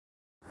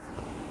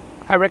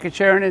Hi Rick and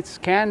Sharon, it's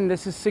Ken.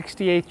 This is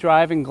 68th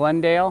Drive in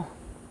Glendale.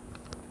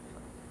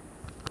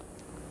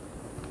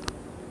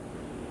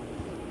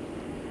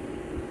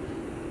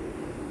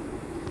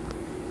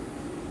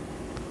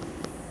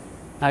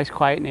 Nice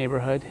quiet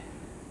neighborhood.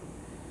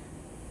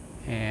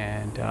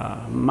 And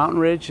Mountain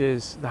Ridge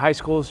is, the high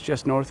school is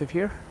just north of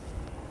here.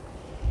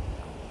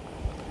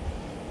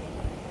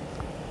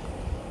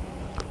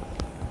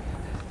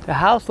 The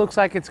house looks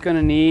like it's going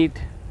to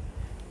need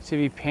to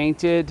be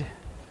painted.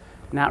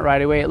 Not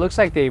right away. It looks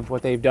like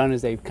what they've done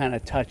is they've kind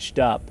of touched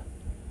up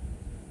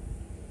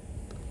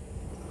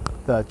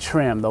the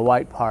trim, the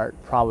white part,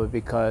 probably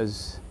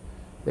because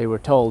they were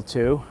told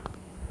to.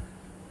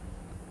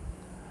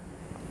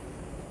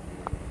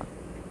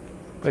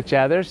 But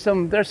yeah, there's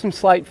some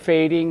slight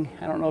fading.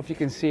 I don't know if you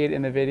can see it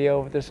in the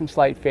video, but there's some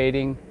slight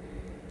fading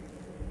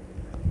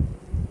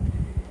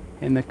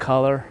in the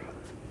color.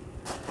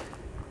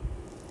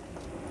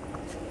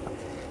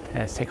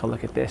 Let's take a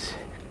look at this.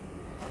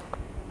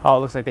 Oh,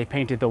 it looks like they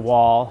painted the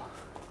wall,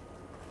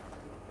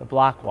 the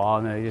block wall,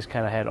 and then they just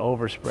kind of had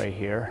overspray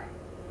here.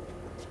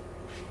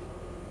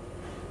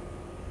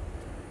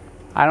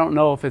 I don't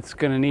know if it's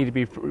going to need to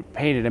be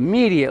painted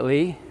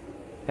immediately.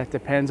 That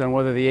depends on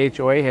whether the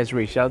HOA has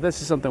reached out.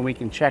 This is something we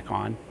can check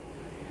on.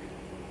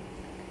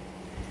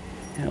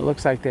 And it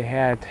looks like they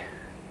had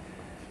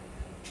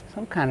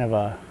some kind of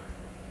a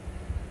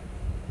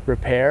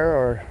repair,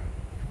 or,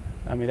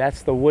 I mean,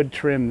 that's the wood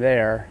trim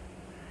there.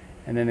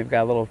 And then they've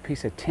got a little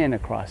piece of tin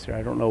across there.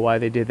 I don't know why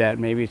they did that.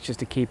 Maybe it's just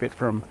to keep it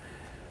from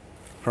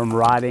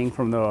rotting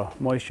from the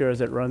moisture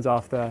as it runs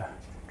off the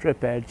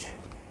drip edge.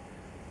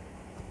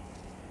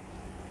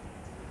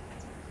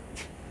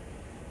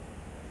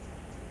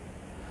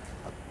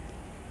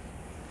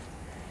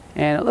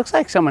 And it looks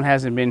like someone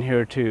hasn't been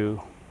here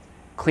to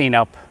clean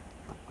up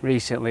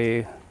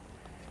recently.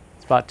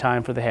 It's about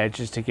time for the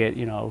hedges to get,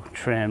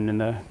 trimmed and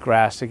the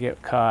grass to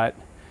get cut.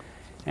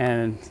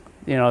 And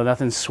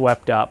nothing's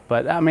swept up,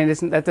 but I mean,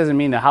 that doesn't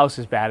mean the house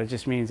is bad. It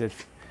just means that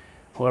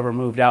whoever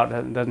moved out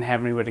doesn't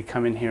have anybody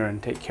come in here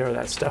and take care of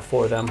that stuff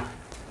for them.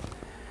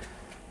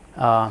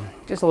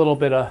 Just a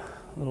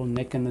little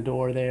nick in the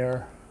door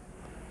there.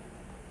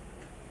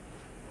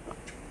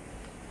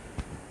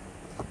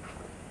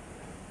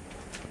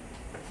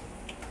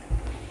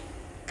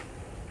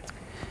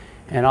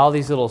 And all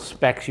these little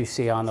specks you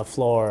see on the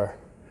floor,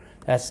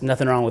 that's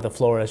nothing wrong with the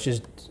floor. It's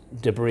just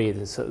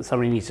debris.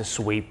 Somebody needs to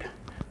sweep.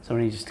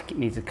 Somebody just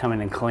needs to come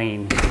in and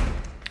clean.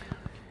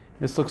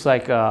 This looks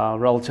like a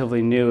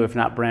relatively new, if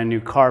not brand new,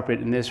 carpet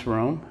in this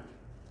room.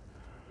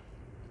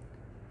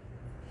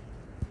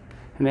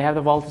 And they have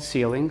the vaulted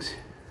ceilings.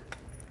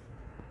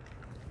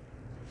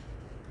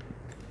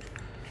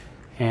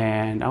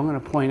 And I'm going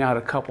to point out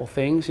a couple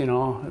things,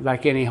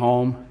 like any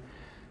home,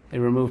 they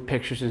remove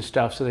pictures and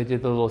stuff, so they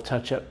did the little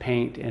touch-up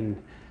paint,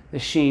 and the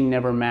sheen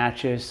never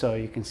matches, so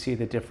you can see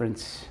the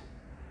difference.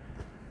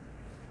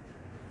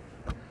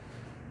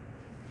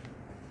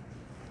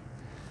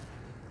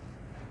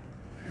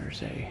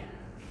 There's a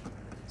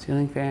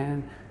ceiling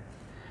fan.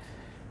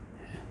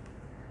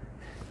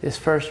 This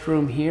first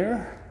room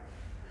here,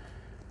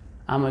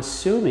 I'm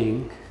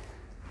assuming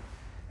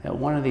that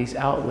one of these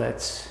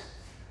outlets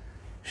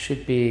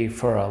should be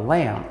for a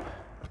lamp,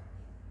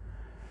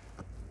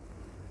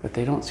 but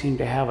they don't seem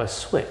to have a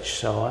switch,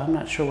 so I'm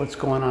not sure what's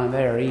going on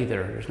there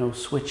either. There's no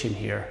switch in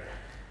here.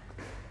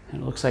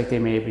 And it looks like they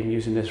may have been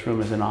using this room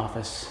as an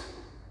office.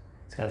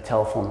 It's got a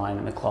telephone line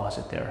in the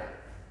closet there.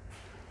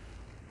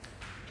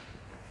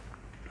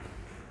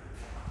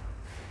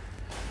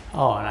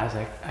 Oh, and as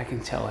I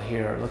can tell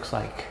here, it looks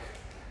like,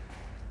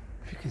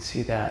 if you can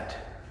see that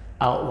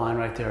outline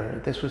right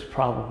there, this was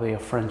probably a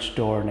French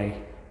door and they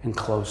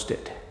enclosed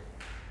it.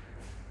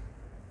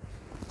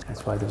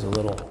 That's why there's a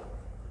little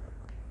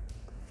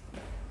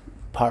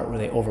part where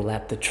they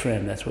overlap the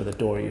trim. That's where the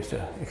door used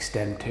to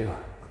extend to.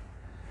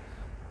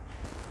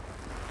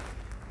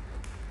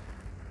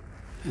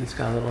 And it's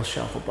got a little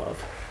shelf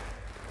above.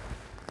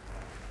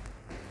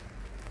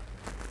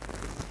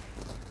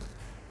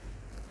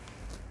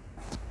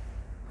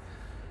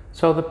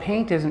 So the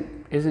paint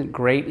isn't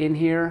great in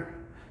here.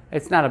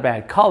 It's not a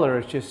bad color,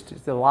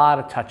 it's a lot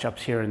of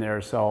touch-ups here and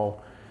there,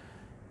 so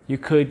you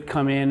could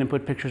come in and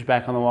put pictures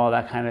back on the wall,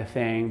 that kind of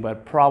thing,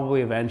 but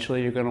probably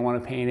eventually you're going to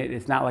want to paint it.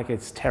 It's not like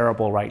it's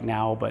terrible right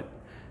now, but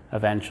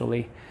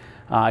eventually.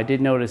 I did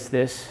notice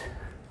this.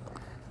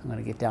 I'm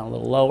going to get down a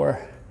little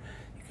lower.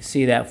 You can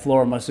see that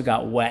floor must have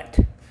got wet.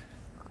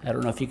 I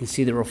don't know if you can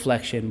see the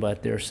reflection,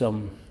 but it's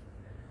going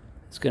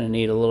to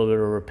need a little bit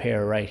of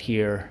repair right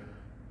here.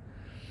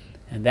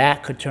 And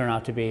that could turn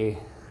out to be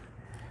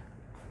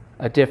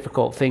a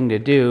difficult thing to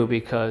do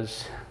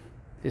because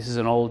this is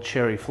an old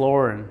cherry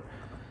floor and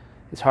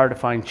it's hard to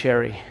find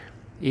cherry.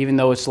 Even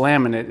though it's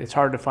laminate, it's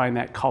hard to find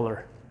that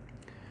color.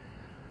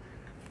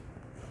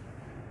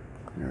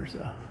 There's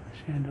a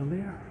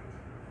chandelier.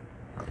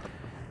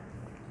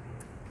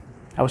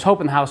 I was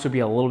hoping the house would be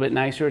a little bit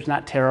nicer. It's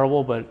not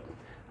terrible, but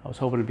I was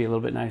hoping it'd be a little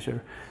bit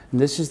nicer. And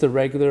this is the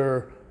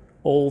regular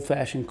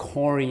old-fashioned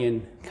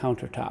Corian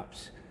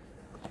countertops.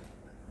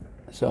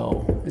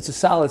 So it's a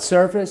solid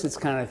surface. It's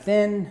kind of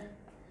thin,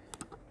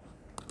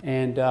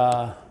 and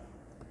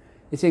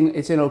it's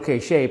in okay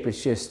shape.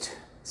 It's just,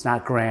 it's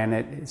not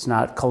granite. It's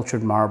not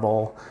cultured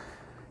marble.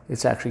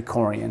 It's actually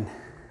Corian.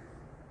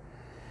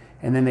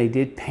 And then they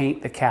did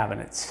paint the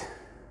cabinets.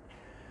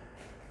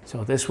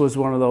 So this was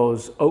one of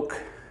those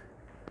oak,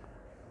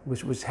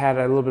 which had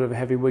a little bit of a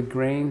heavy wood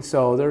grain.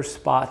 So there's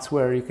spots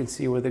where you can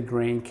see where the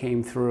grain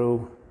came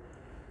through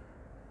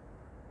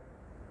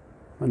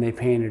when they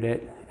painted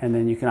it. And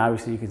then you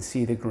can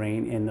see the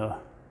grain in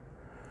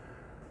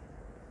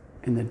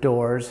the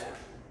doors.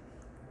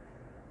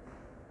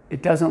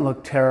 It doesn't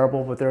look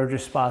terrible, but there are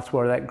just spots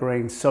where that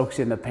grain soaks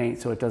in the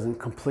paint so it doesn't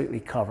completely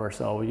cover.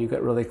 So when you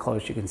get really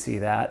close, you can see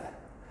that.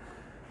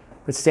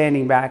 But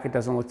standing back, it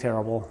doesn't look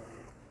terrible.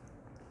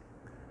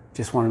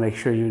 Just want to make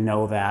sure you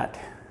know that.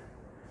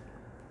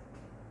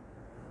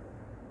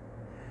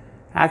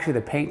 Actually,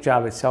 the paint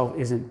job itself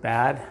isn't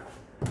bad.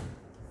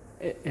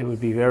 It would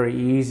be very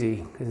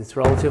easy because it's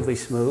relatively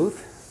smooth.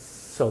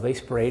 So they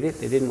sprayed it.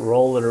 They didn't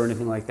roll it or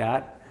anything like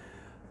that.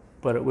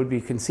 But it would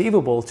be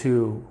conceivable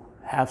to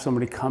have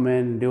somebody come in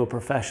and do a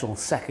professional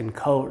second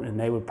coat, and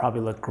they would probably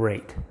look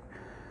great.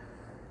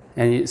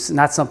 And it's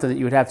not something that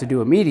you would have to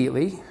do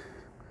immediately,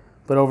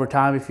 but over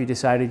time, if you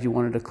decided you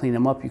wanted to clean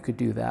them up, you could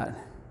do that.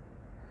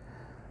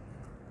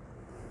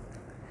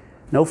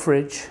 No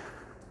fridge.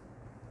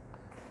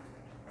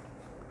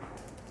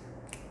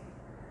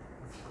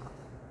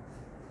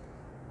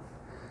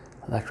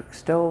 Electric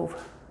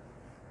stove.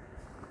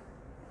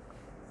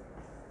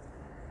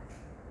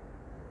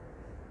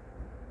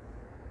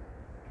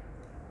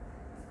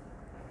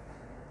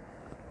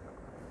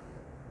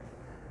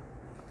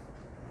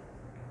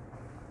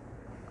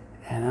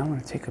 And I'm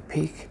going to take a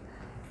peek.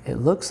 It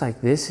looks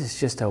like this is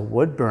just a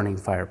wood burning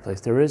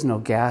fireplace. There is no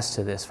gas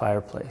to this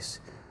fireplace.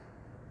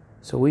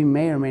 So we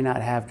may or may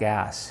not have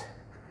gas.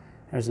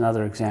 There's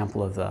another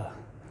example of the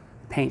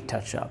paint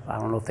touch-up. I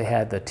don't know if they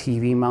had the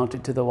TV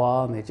mounted to the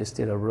wall and they just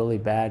did a really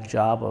bad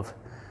job of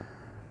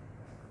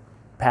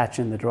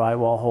patching the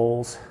drywall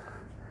holes,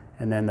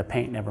 and then the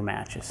paint never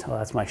matches. Oh,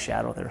 that's my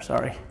shadow there,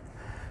 sorry.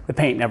 The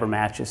paint never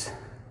matches.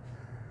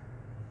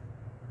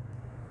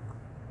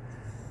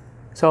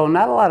 So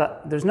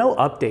there's no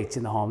updates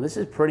in the home. This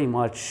is pretty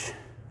much,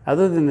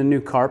 other than the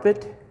new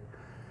carpet,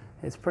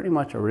 it's pretty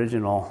much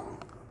original.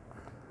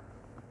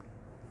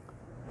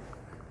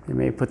 They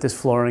may put this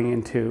flooring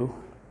in too.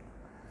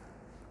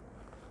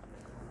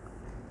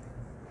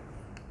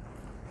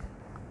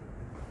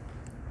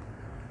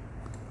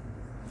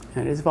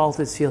 And it is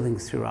vaulted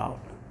ceilings throughout.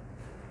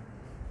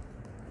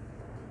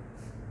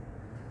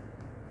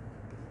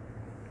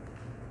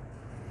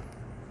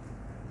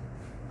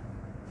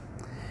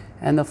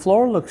 And the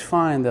floor looks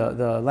fine. The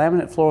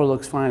laminate floor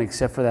looks fine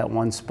except for that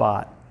one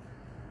spot.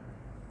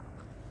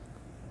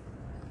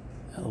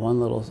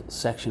 One little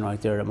section right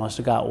there that must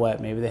have got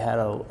wet. Maybe they had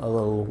a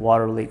little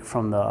water leak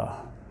from the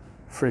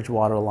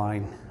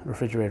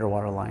refrigerator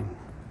water line.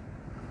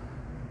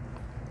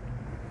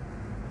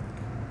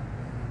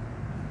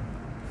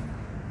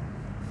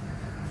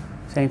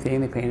 Same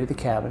thing, they painted the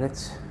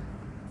cabinets.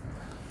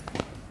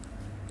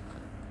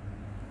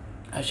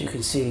 As you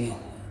can see,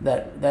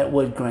 that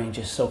wood grain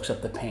just soaks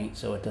up the paint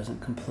so it doesn't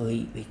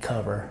completely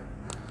cover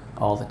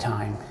all the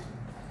time.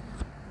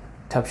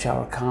 Tub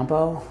shower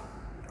combo,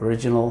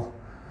 original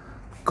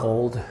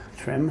gold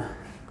trim.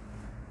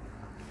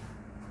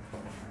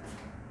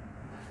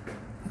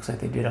 Looks like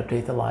they did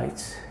update the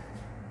lights.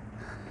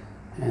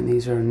 And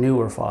these are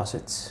newer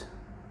faucets.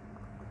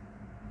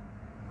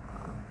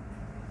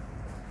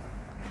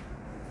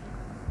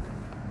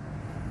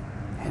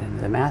 Head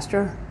into the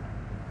master.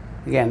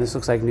 Again, this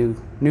looks like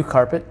new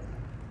carpet.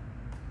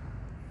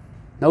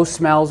 No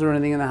smells or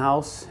anything in the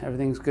house.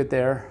 Everything's good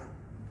there.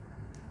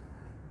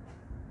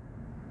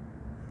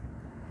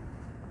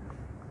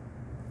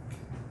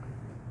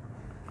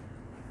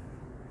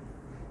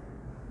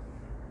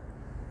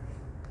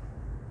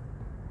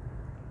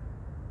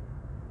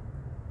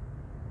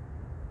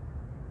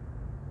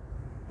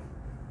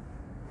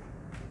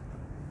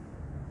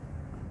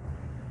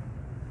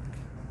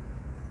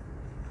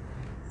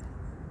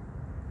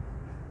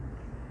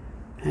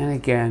 And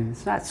again,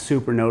 it's not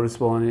super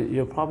noticeable, and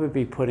you'll probably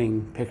be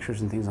putting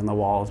pictures and things on the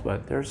walls,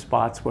 but there's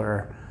spots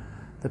where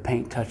the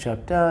paint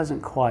touch-up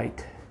doesn't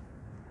quite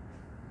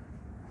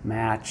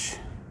match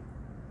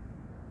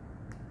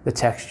the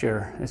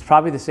texture. It's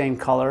probably the same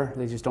color,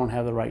 they just don't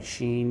have the right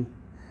sheen.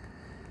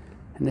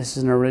 And this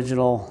is an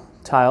original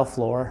tile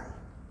floor.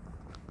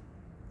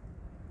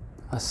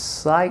 A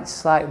slight,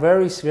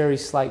 very, very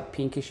slight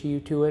pinkish hue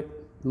to it,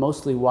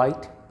 mostly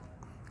white.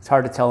 It's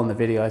hard to tell in the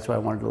video, that's why I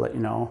wanted to let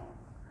you know.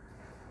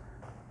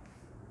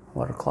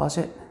 Water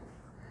closet.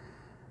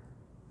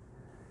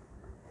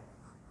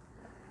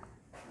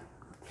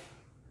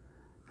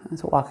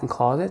 It's a walk-in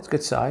closet, it's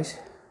good size.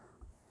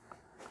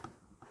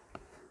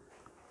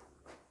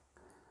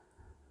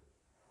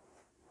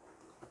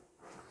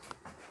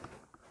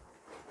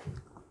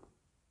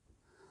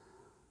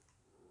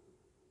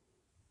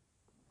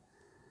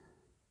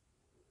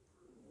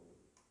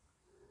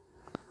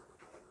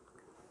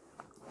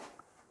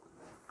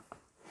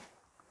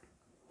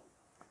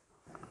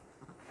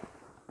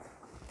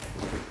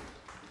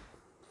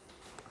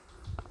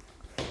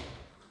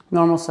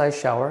 Normal size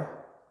shower.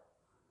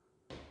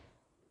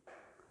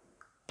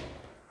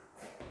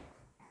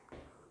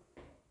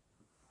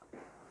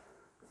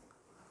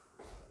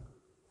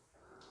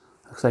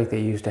 Looks like they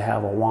used to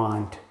have a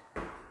wand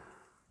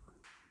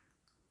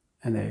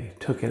and they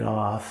took it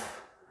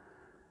off.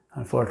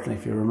 Unfortunately,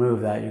 if you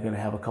remove that, you're going to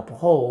have a couple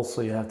holes,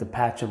 so you have to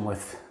patch them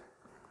with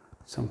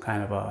some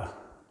kind of a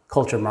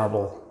culture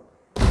marble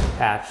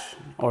patch,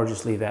 or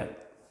just leave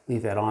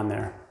that on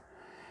there.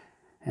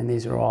 And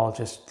these are all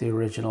just the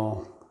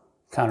original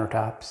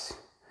countertops.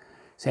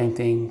 Same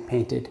thing,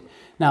 painted.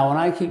 Now, when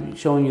I keep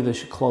showing you the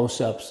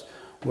close-ups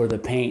where the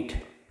paint,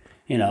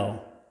 you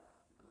know,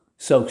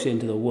 soaks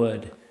into the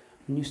wood,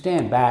 when you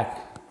stand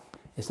back,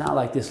 it's not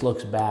like this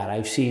looks bad.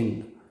 I've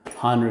seen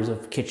hundreds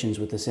of kitchens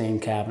with the same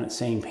cabinet,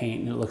 same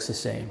paint, and it looks the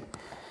same.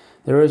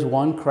 There is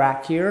one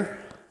crack here,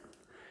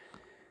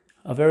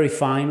 a very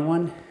fine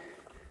one.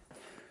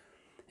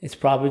 It's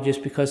probably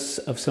just because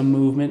of some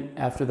movement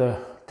after the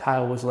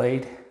tile was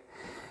laid.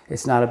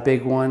 It's not a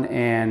big one,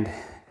 and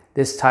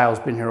this tile's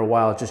been here a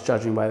while, just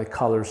judging by the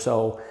color,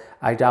 so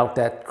I doubt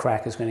that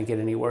crack is going to get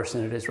any worse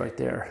than it is right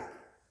there.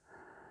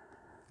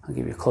 I'll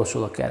give you a closer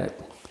look at it.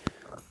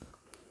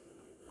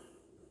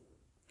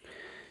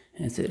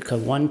 It's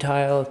one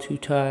tile, two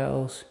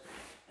tiles,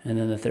 and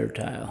then the third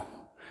tile.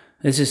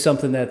 This is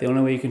something that the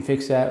only way you can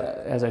fix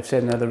that, as I've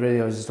said in other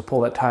videos, is to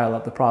pull that tile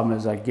up. The problem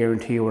is I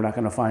guarantee you we're not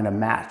going to find a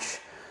match.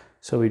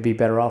 So we'd be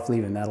better off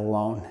leaving that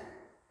alone.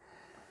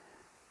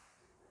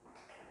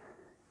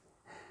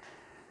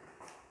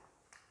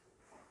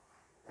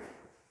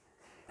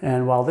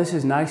 And while this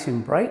is nice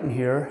and bright in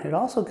here, it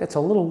also gets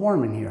a little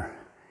warm in here.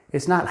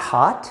 It's not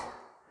hot,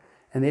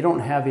 and they don't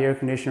have the air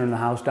conditioner in the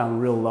house down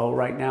real low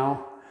right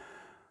now.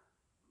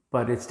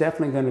 But it's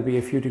definitely going to be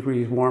a few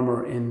degrees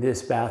warmer in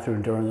this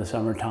bathroom during the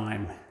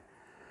summertime.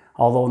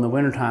 Although in the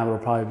wintertime it'll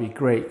probably be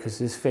great because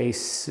this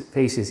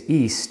faces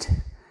east,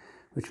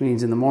 which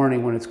means in the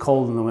morning when it's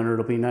cold in the winter,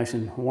 it'll be nice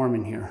and warm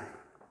in here.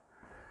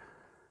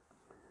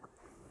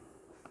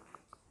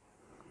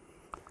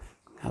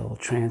 Got a little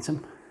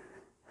transom.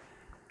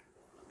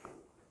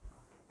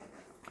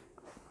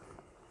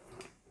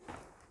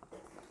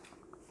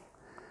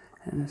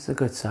 And it's a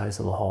good size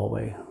little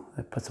hallway.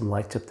 I put some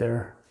lights up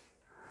there.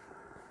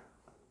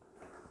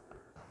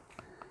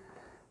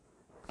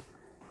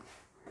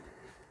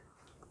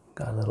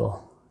 Got a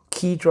little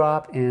key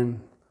drop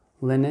in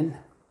linen.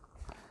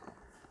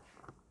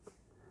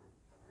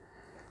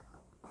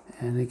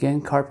 And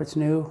again, carpet's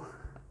new.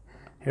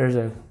 Here's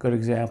a good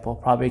example.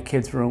 Probably a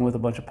kid's room with a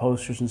bunch of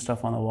posters and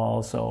stuff on the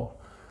walls, so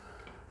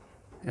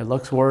it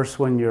looks worse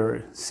when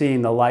you're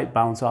seeing the light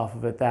bounce off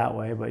of it that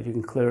way, but you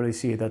can clearly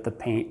see that the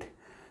paint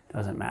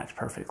doesn't match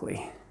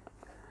perfectly.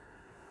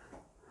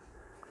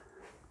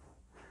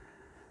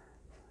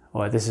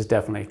 Well, this is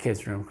definitely a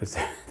kid's room because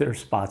there's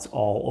spots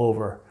all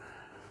over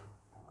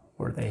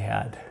where they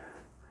had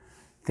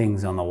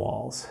things on the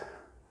walls.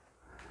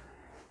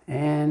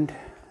 And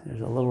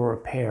there's a little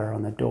repair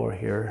on the door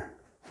here.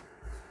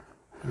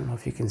 I don't know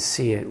if you can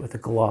see it with the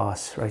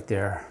gloss right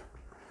there.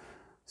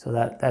 So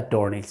that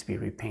door needs to be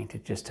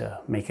repainted just to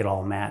make it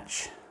all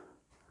match.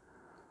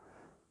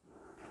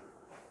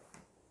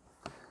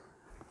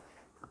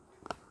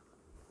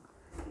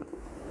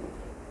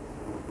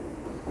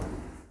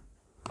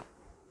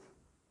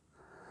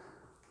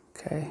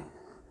 Okay.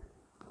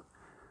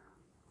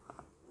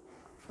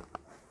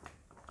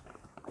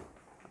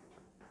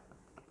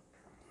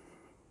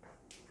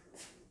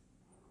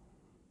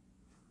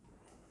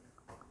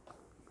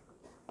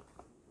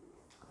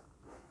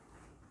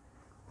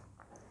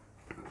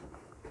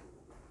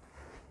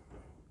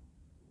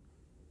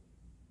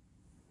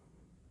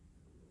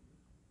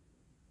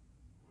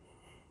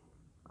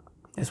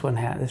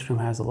 This room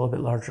has a little bit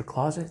larger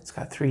closet. It's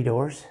got 3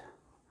 doors.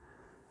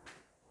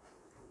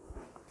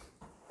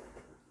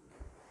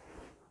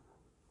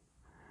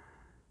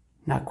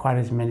 Not quite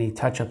as many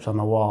touch-ups on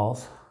the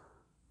walls.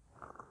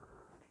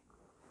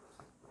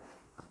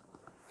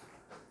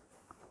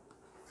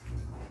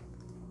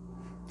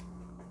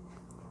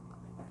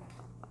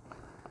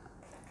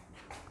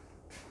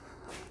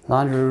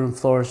 Laundry room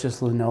floor is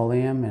just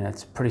linoleum, and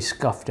it's pretty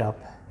scuffed up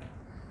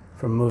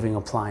from moving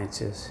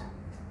appliances.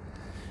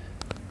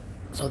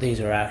 So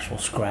these are actual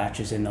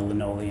scratches in the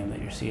linoleum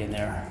that you're seeing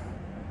there.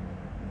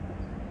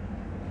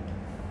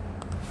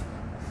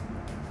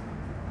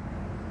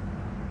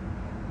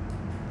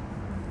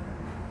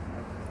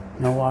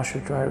 No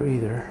washer dryer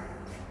either.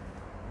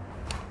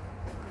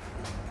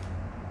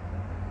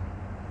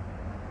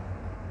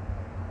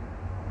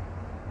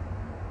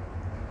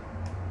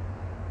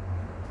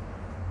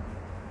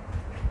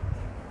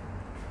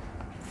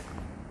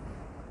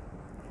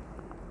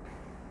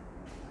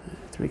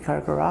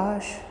 Three-car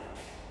garage.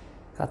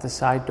 Got the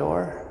side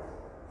door.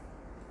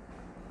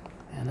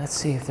 And let's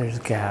see if there's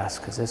gas,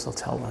 because this will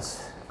tell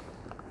us.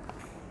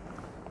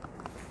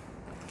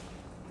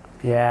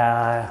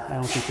 Yeah, I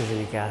don't think there's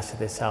any gas to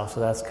this house, so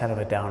that's kind of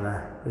a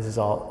downer. This is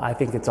all, I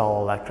think it's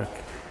all electric.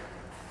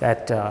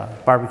 That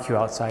barbecue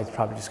outside's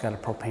probably just got a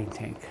propane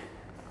tank.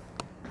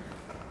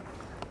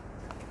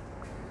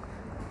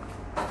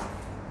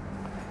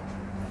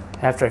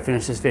 After I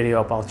finish this video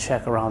up, I'll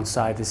check around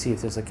side to see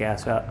if there's a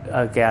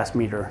gas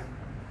meter,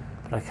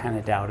 but I kind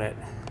of doubt it.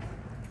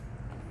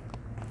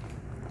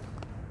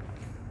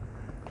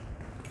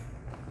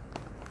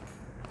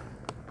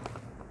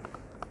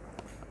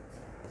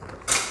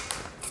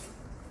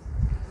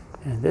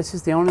 And this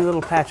is the only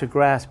little patch of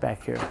grass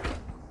back here.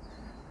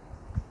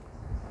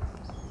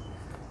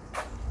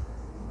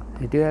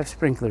 They do have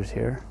sprinklers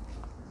here,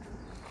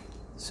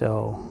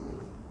 so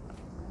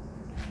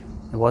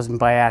it wasn't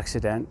by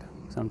accident.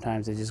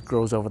 Sometimes it just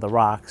grows over the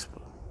rocks.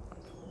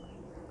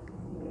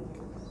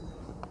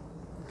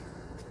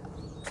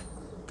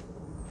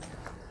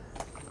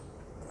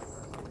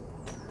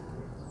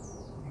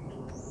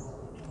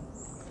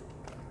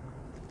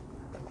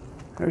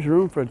 There's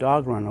room for a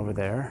dog run over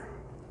there.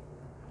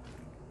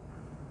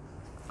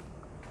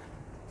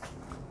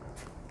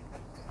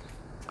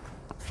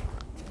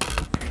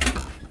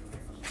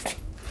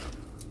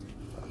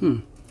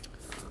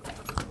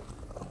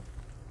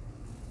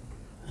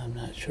 I'm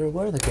not sure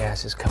where the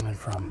gas is coming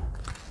from.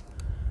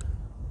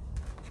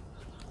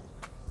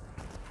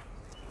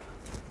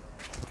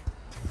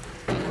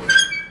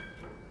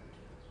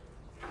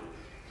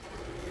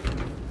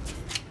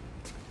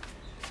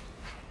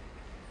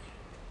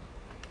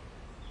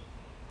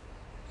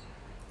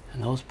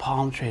 And those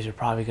palm trees are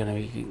probably going to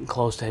be getting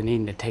close to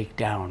needing to take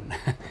down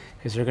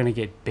because they're going to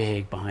get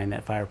big behind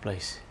that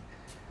fireplace.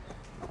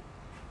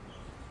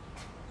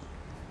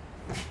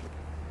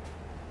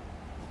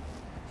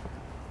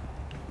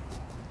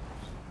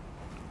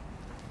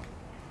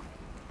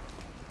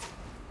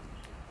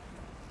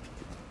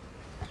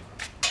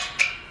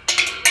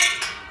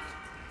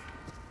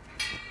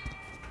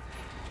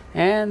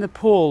 And the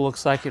pool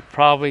looks like it's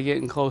probably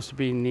getting close to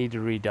being need to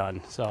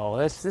redone. So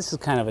this is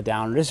kind of a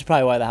downer. This is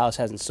probably why the house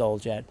hasn't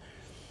sold yet.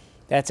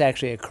 That's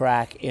actually a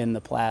crack in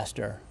the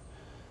plaster.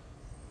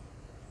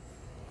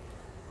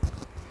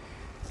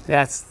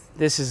 This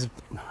is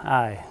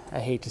I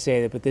hate to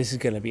say that, but this is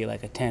going to be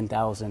like a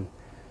 $10,000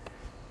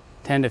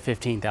 to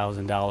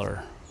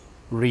 $15,000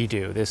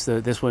 redo.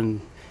 This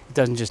one, it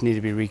doesn't just need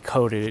to be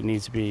recoated, it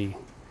needs to be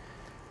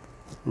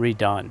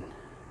redone.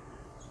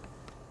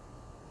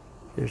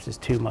 There's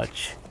just too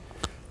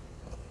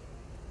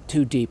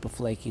deep of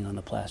flaking on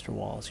the plaster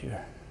walls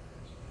here.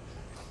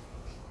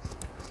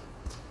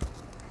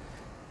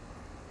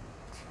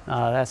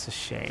 That's a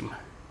shame.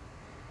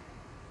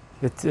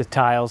 The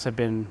tiles have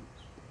been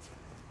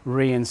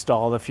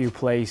reinstalled a few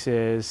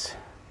places,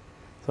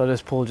 so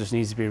this pool just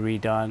needs to be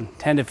redone.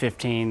 10 to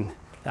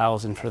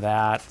 15,000 for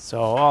that.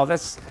 So,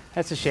 that's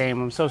a shame.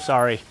 I'm so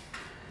sorry.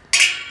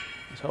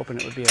 I was hoping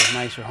it would be a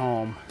nicer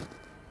home.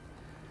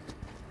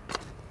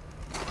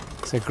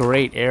 It's a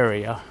great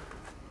area.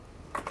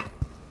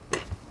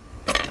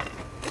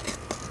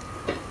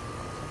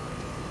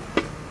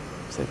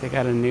 Looks like they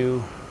got a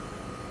new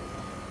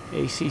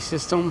AC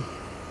system.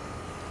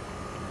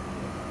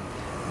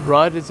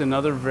 Rudd is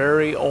another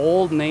very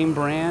old name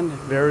brand,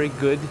 very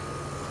good.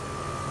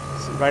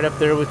 It's right up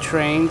there with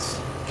Trane's,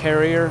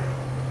 Carrier.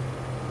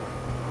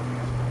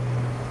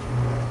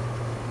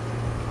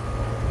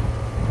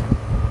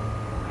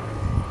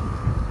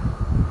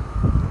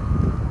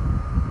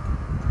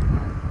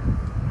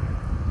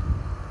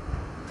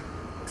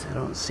 I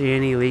don't see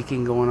any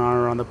leaking going on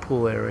around the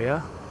pool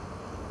area.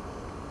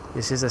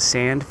 This is a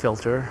sand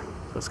filter,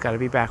 so it's got to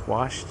be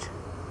backwashed.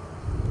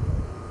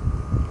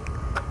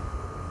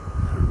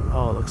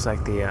 Oh, it looks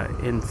like the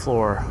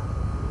in-floor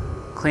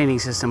cleaning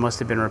system must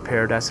have been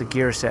repaired. That's a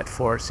gear set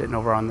for it sitting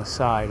over on the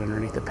side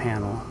underneath the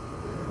panel.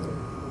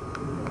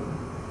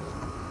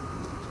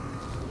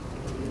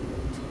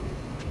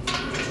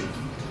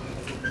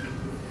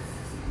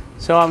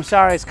 So I'm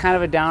sorry, it's kind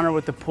of a downer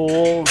with the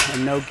pool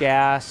and no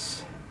gas.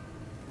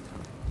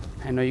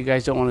 I know you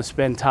guys don't want to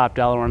spend top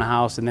dollar on a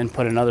house and then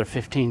put another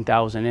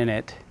 $15,000 in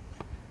it.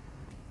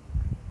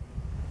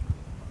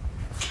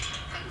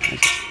 I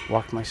just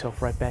walked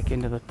myself right back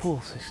into the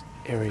pool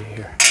area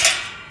here.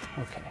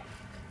 Okay.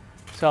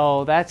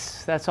 So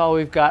that's all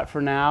we've got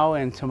for now,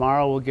 and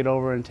tomorrow we'll get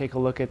over and take a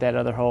look at that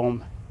other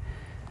home.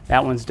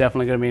 That one's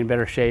definitely going to be in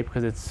better shape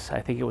because I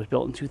think it was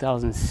built in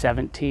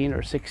 2017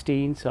 or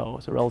 16, so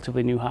it's a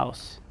relatively new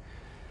house.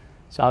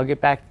 So I'll get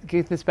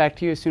this back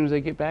to you as soon as I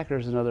get back.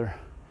 There's another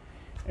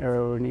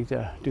area where we need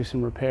to do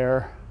some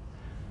repair.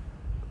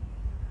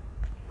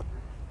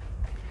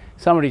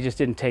 Somebody just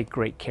didn't take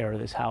great care of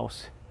this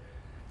house.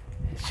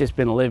 It's just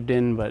been lived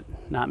in but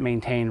not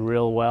maintained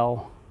real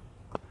well.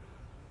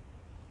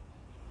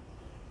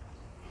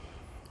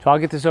 So I'll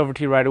get this over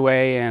to you right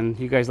away, and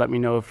you guys let me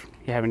know if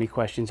you have any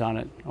questions on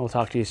it. I'll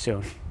talk to you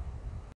soon.